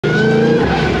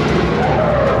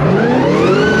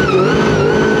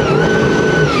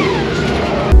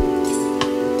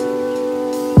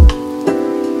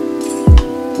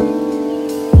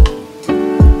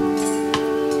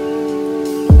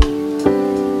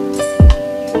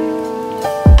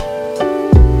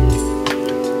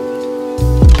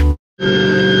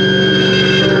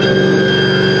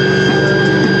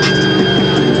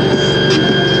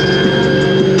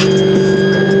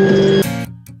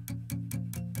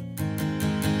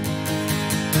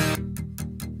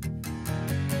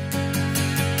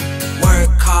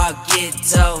hard, get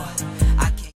dough.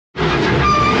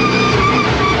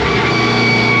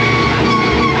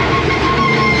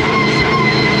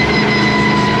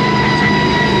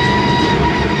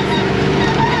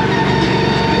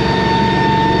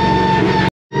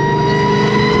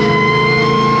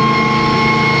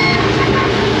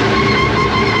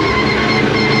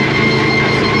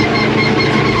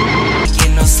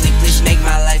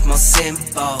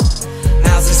 Simple.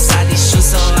 Miles inside these shoes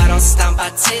so I don't stomp, I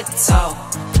tiptoe.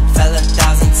 Fell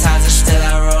 1,000 times and still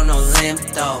I roll no limp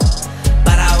though.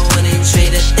 But I wouldn't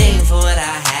trade a thing for what I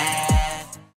have.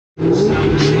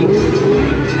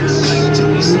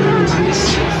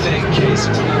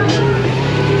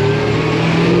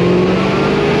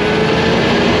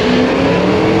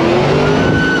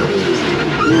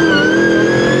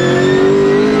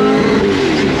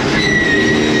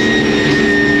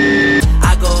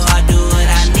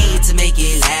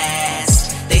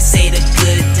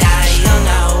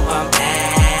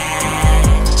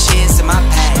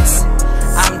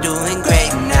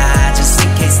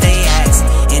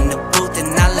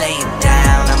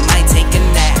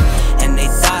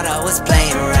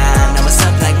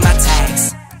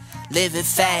 Living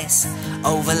fast,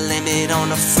 over limit on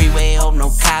the freeway, hope no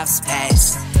cops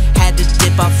pass. Had to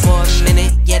dip off for a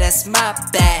minute, yeah that's my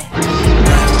bad. I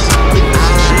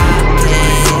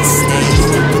can't stay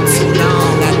for too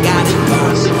long, I gotta go.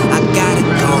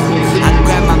 I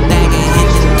grab my bag and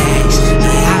hit the dash,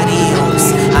 yeah adios.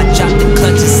 I drop the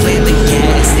clutch and slam the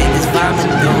gas, it is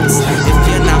vominos. If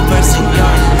you're not first and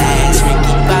you're last,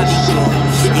 Ricky Bobby go,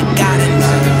 you gotta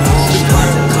know.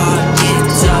 Work hard, get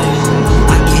dough.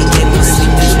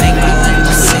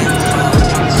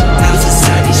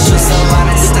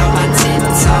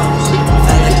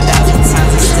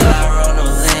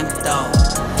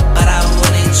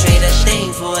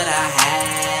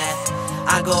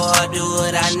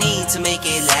 To make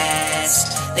it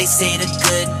last. They say the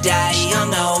good die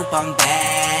young, I hope I'm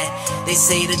bad. They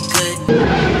say the good.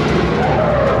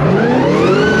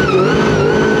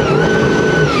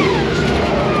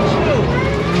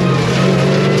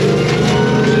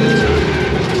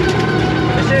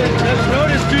 This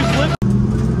road is too slippery.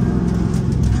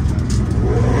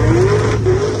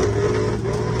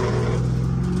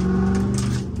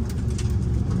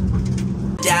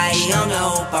 Die young, I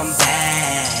hope I'm bad.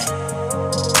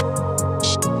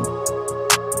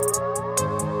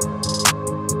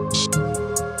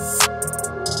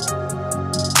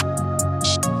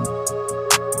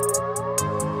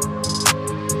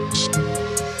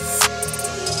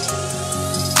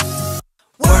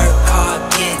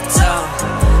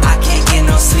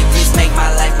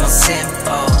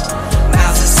 Simple.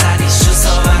 Miles inside these shoes so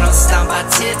I don't stomp, I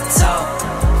tiptoe.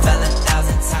 Fell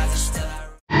 1,000 times and still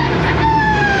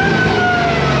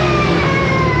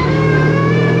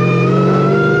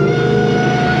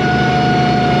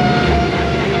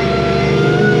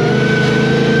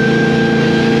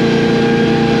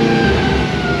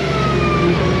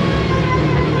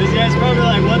These guys probably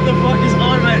like, what the fuck is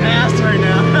on my ass right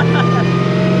now?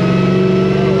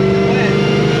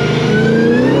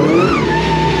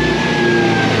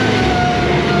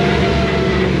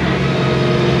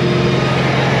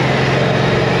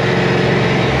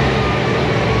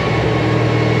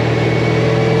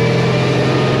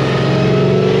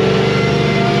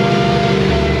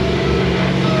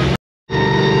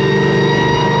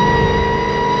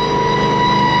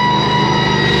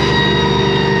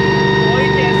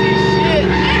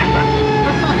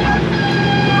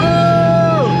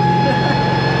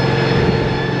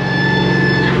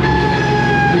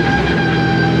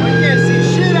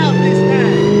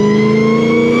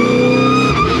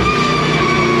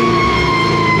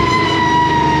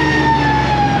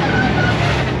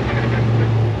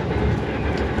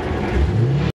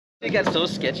 It got so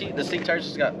sketchy, the sink tires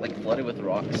just got like flooded with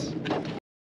rocks.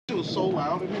 It was so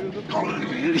loud in here.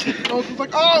 I was just like,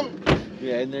 oh!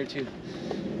 Yeah, in there too.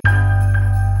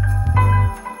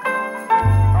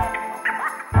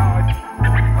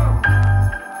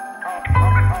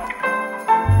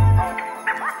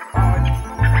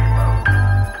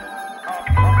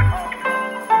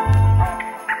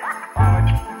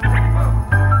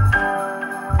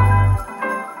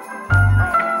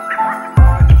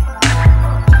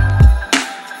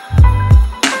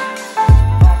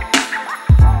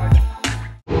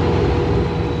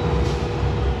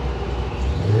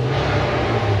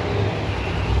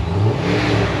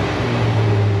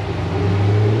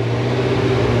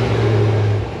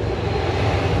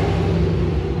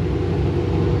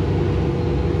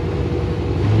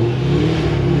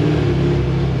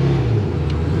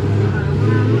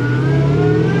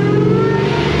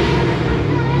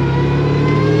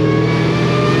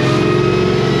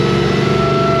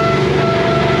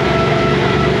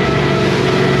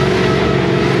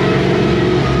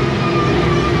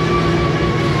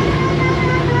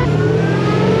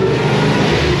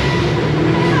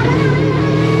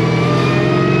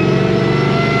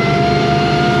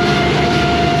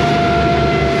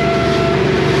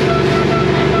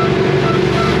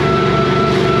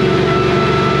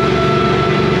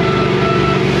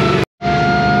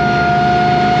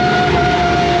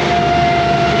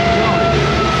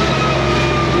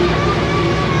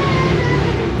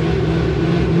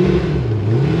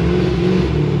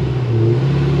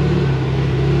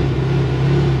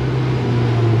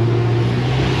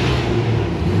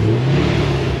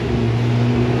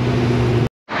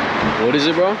 is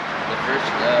it, bro? The first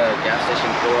gas station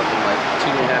fill up in like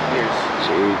 2.5 years.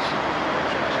 Jeez.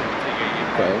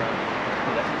 Okay.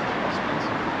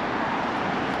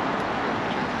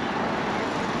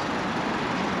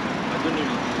 I couldn't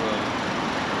even do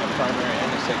a primary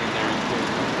and a secondary too.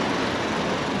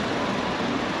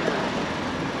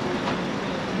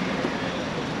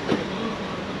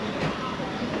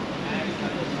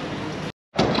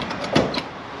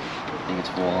 I think it's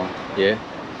full on. Yeah.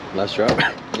 Last drop.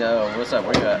 Yo, what's up?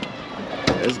 Where you at?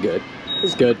 Yeah, it's good.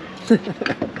 It's good.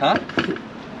 Huh?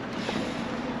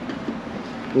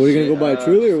 What are you gonna go buy,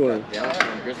 Truly or what? Yeah,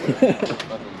 I'm Grizzly.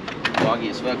 Fucking doggy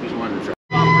as fuck. Who's wanting to try?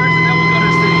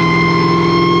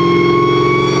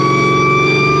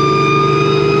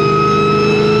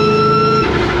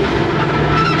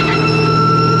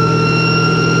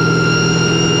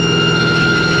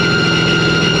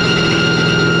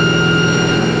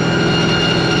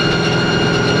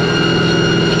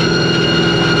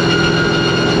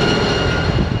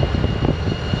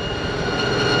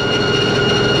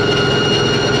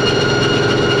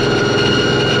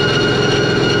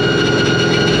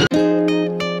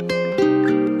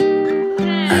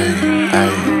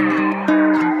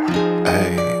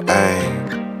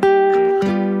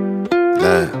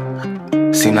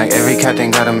 Seem like every captain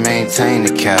gotta maintain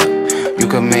the cap. You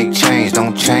can make change,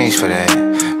 don't change for that.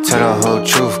 Tell the whole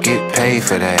truth, get paid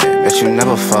for that. Bet you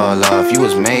never fall off, you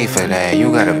was made for that.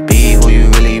 You gotta be who you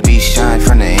really be, shine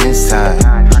from the inside.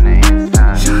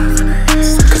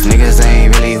 Cause niggas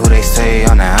ain't really who they say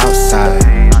on the outside.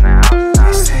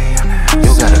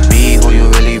 You gotta be who you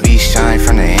really be, shine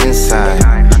from the inside.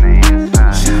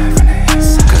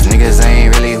 Cause niggas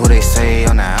ain't really who they say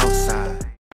on the outside.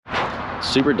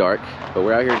 Super dark, but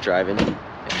we're out here driving,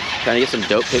 trying to get some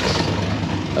dope pics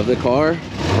of the car.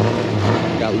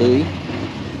 Got Louie,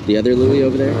 the other Louie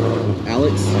over there,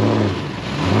 Alex.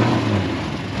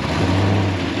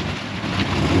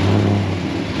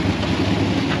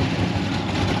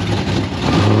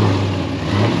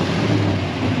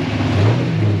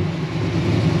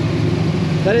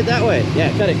 Cut it that way.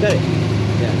 Yeah, cut it, cut it.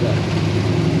 Yeah, cut it.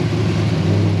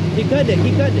 Keep cutting it,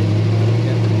 keep cutting it.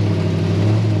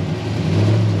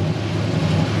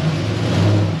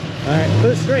 Alright,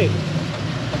 put it straight.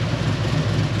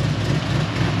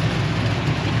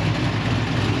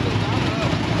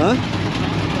 Huh?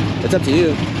 It's up to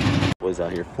you. Boys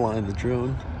out here flying the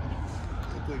drone.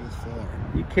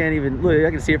 You can't even look.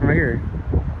 I can see it from right here.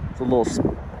 It's a little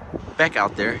speck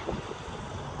out there.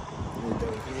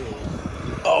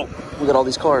 Oh, we got all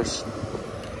these cars.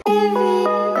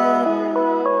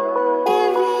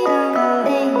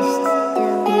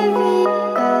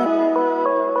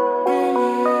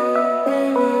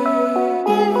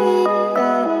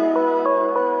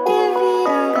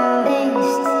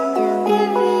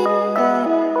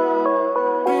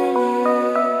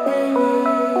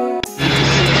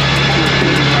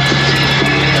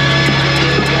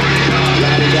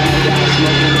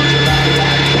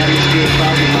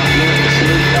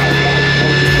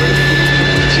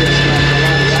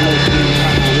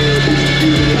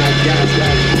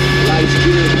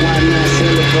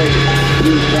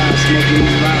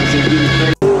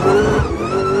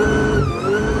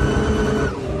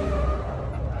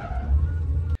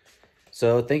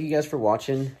 So thank you guys for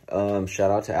watching. Shout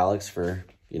out to Alex for,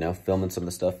 you know, filming some of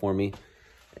the stuff for me.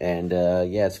 And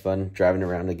yeah, it's fun driving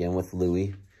around again with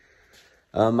Louie.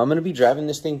 I'm going to be driving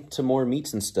this thing to more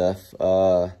meets and stuff.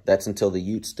 That's until the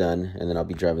Utes done, and then I'll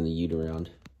be driving the Ute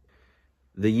around.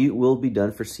 The Ute will be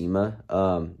done for SEMA.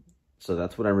 So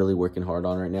that's what I'm really working hard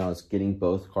on right now, is getting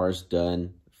both cars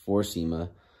done for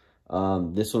SEMA.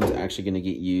 This one's actually going to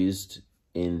get used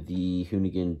in the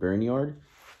Hoonigan Burn Yard.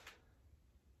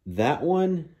 That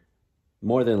one,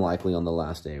 more than likely on the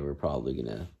last day, we're probably going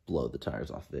to blow the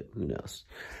tires off of it. Who knows?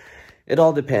 It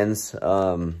all depends.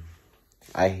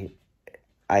 I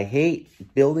hate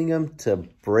building them to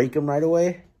break them right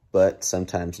away, but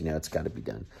sometimes, you know, it's got to be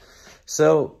done.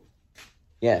 So,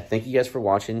 yeah, thank you guys for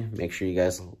watching. Make sure you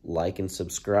guys like and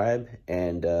subscribe,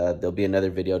 and there'll be another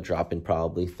video dropping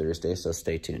probably Thursday, so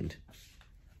stay tuned.